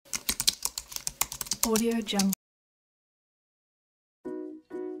Audio Jungle.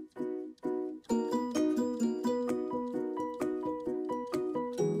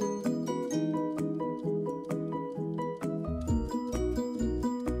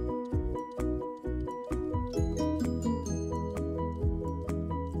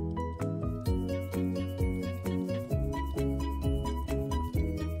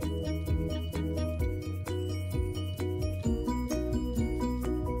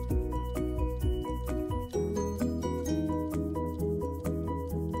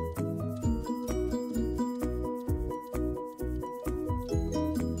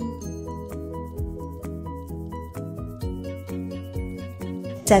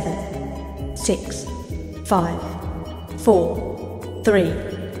 Seven, 6, 5, 4, 3,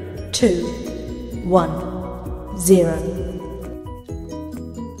 2, 1, 0.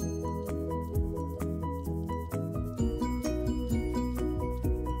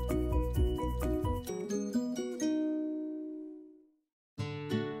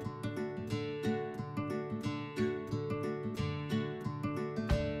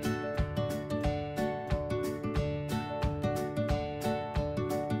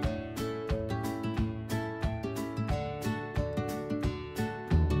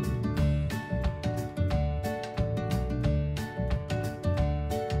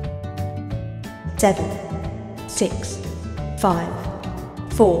 Seven, 6, 5,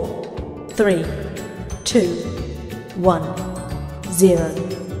 4, 3, 2, 1, 0.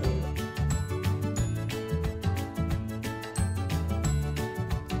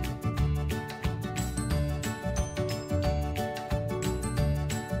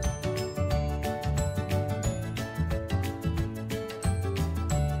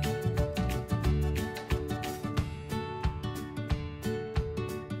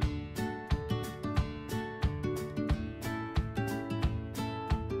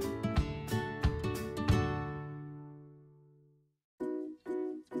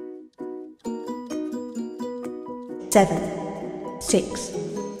 Seven, 6,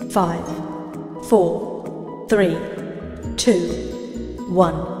 5, 4, 3, 2,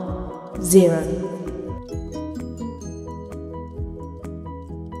 1, 0.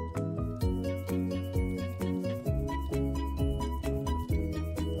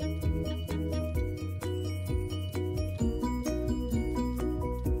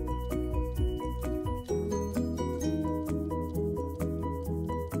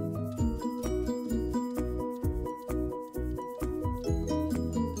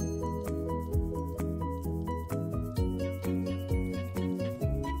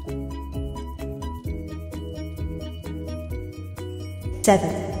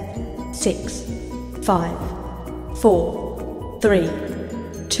 Seven, 6, 5, 4, 3,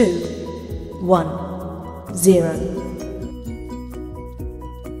 2, 1, 0.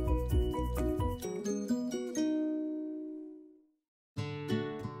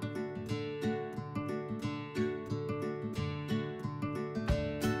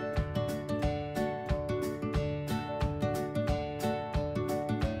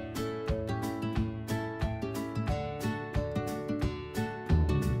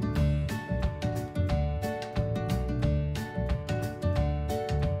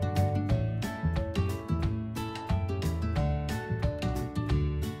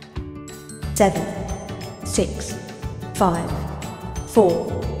 Seven, 6, 5,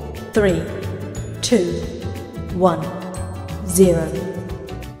 4, 3, 2, 1, 0.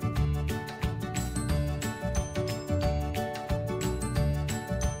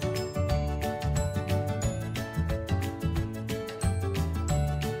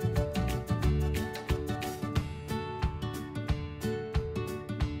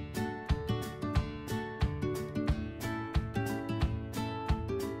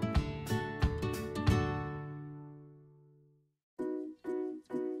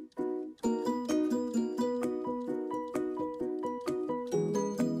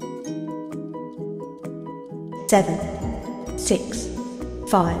 Seven, 6,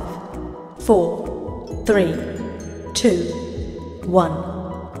 5, 4, 3, 2,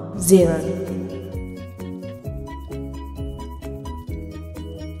 1, 0.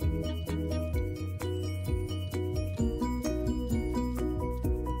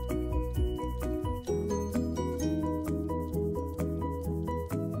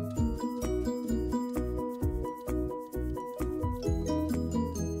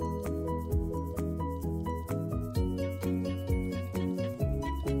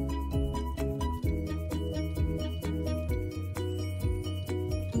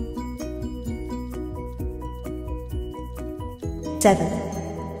 Seven,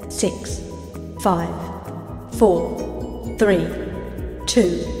 6, 5, 4, 3, 2,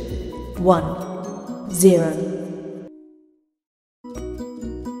 1, 0.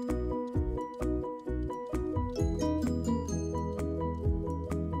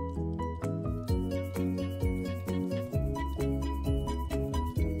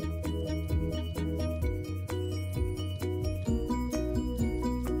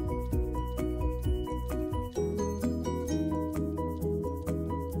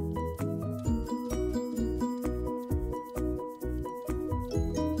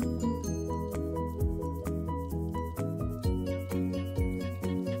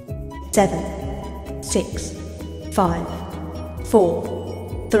 7, 6, 5,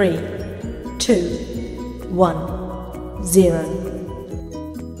 4, 3, 2, 1, 0.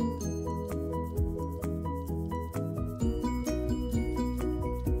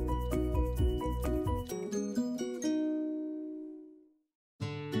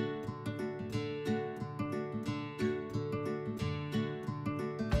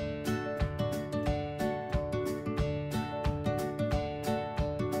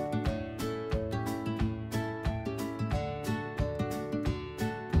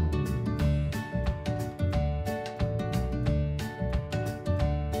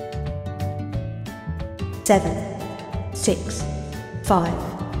 7, 6, 5,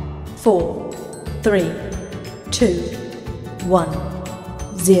 4, 3, 2,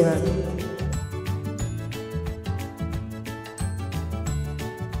 1, 0.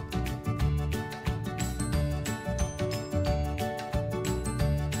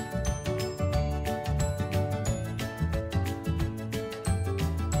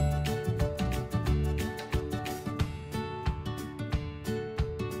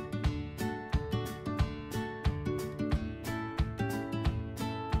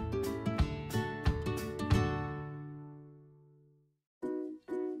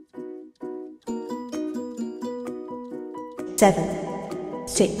 7,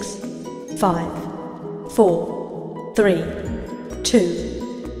 6, 5, 4, 3,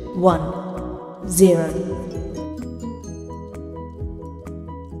 2, 1, 0.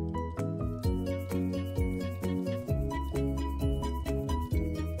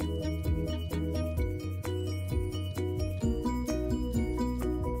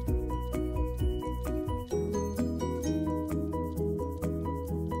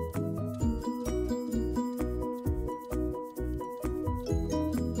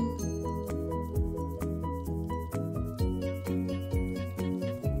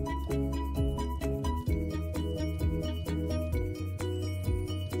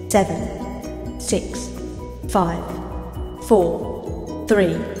 7, 6, 5, 4,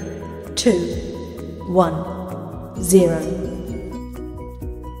 3, 2, 1, 0.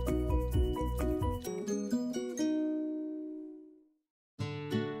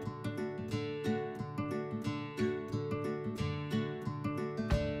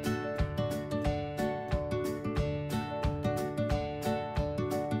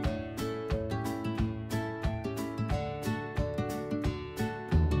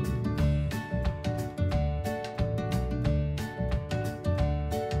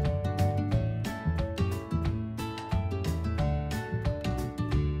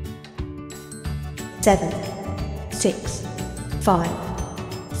 7, 6, 5,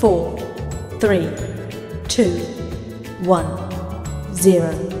 4, 3, 2, 1,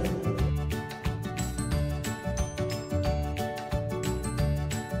 0.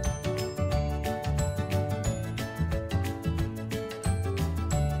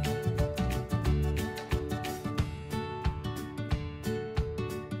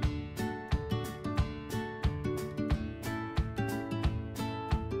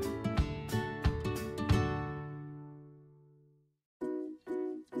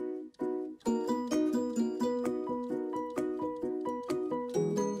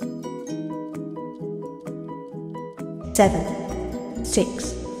 7,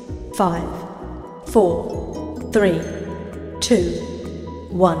 6, 5, 4, 3, 2,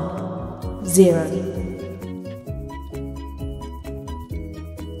 1, 0.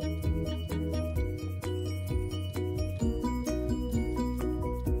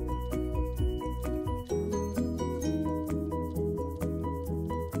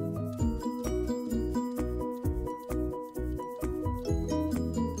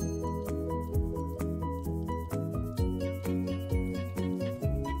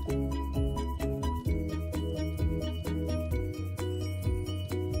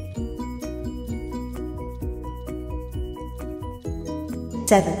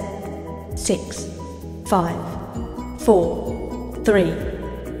 7, 6, 5, 4, 3,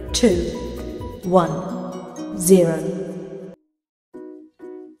 2, 1, 0. 7,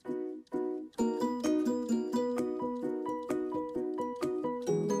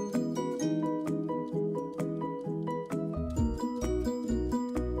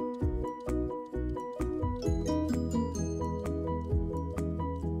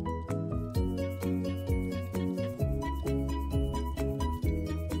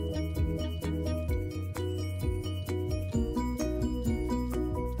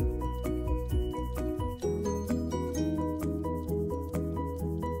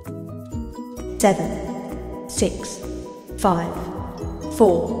 7, 6, 5,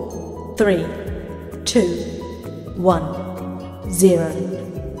 4, 3, 2, 1, 0.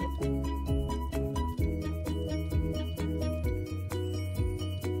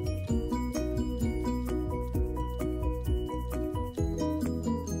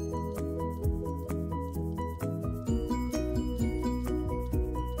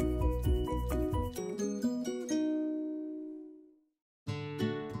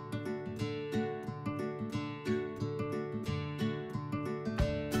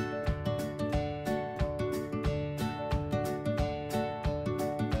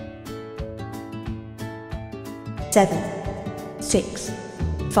 Seven, 6,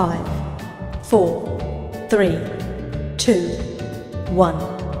 5, 4, 3, 2,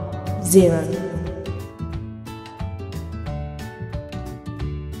 1, 0.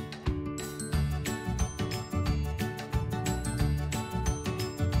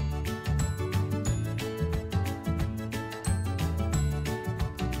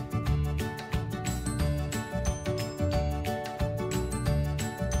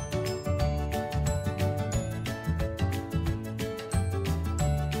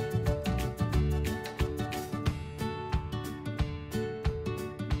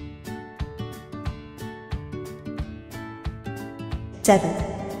 7,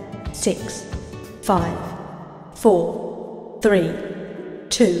 6, 5, 4, 3,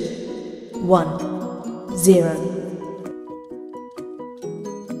 2, 1, 0.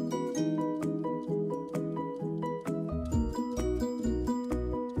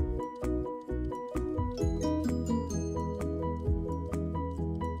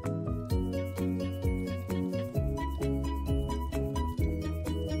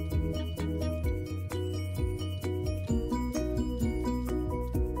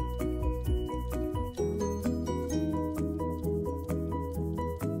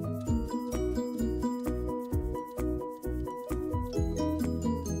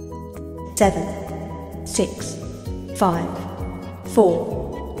 7, 6, 5,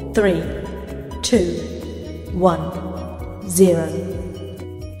 4, 3, 2, 1, 0.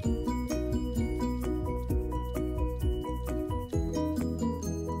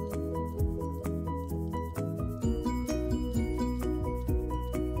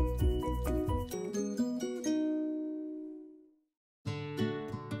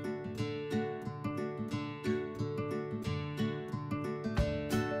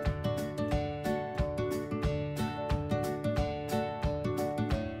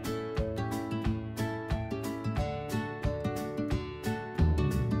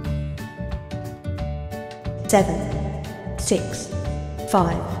 7, 6,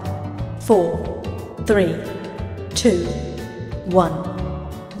 5, 4, 3, 2,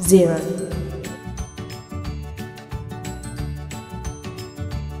 1, 0.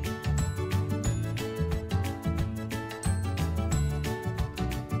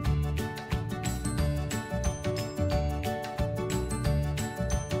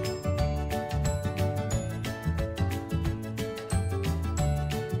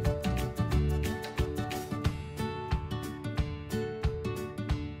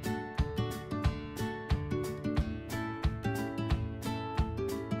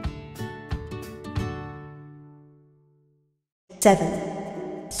 7,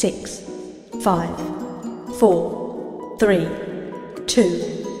 6, 5, 4, 3,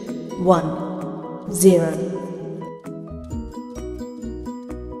 2, 1, 0.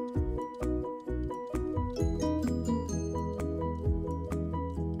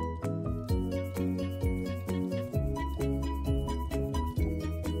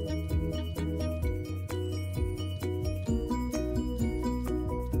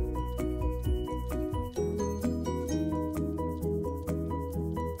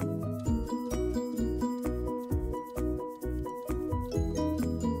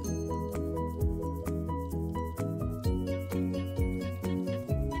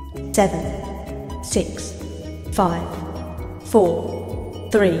 7, 6, 5, 4,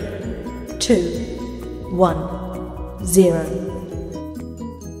 3, 2, 1, 0.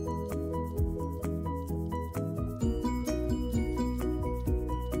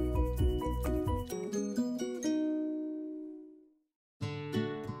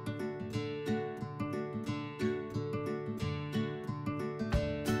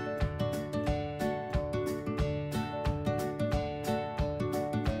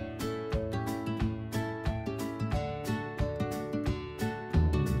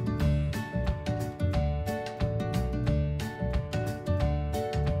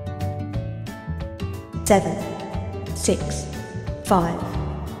 7, 6, 5,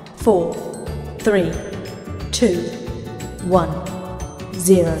 4, 3, 2, 1,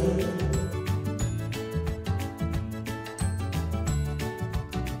 0.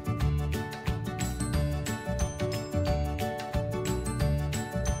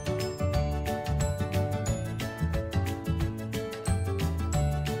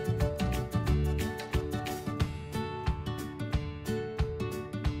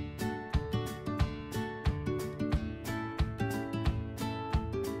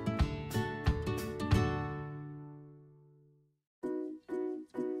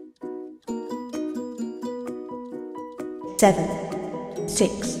 7,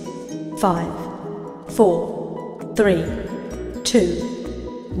 6, 5, 4, 3, 2,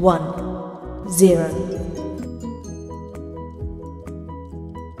 1, 0.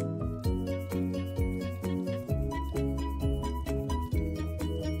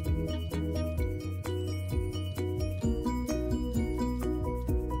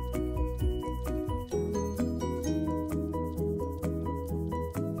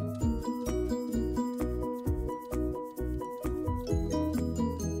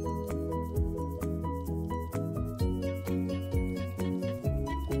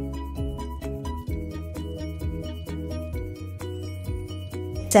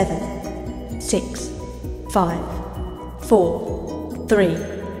 Seven, 6, 5, 4, 3,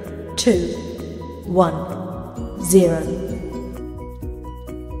 2, 1, 0.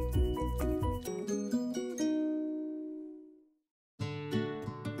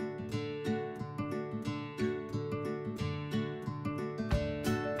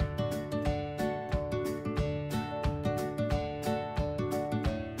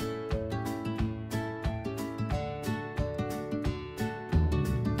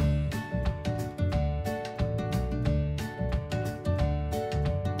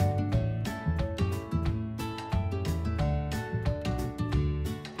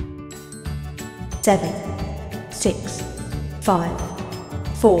 Seven, 6, 5,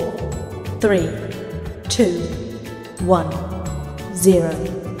 4, 3, 2, 1,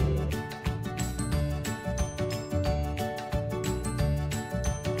 0.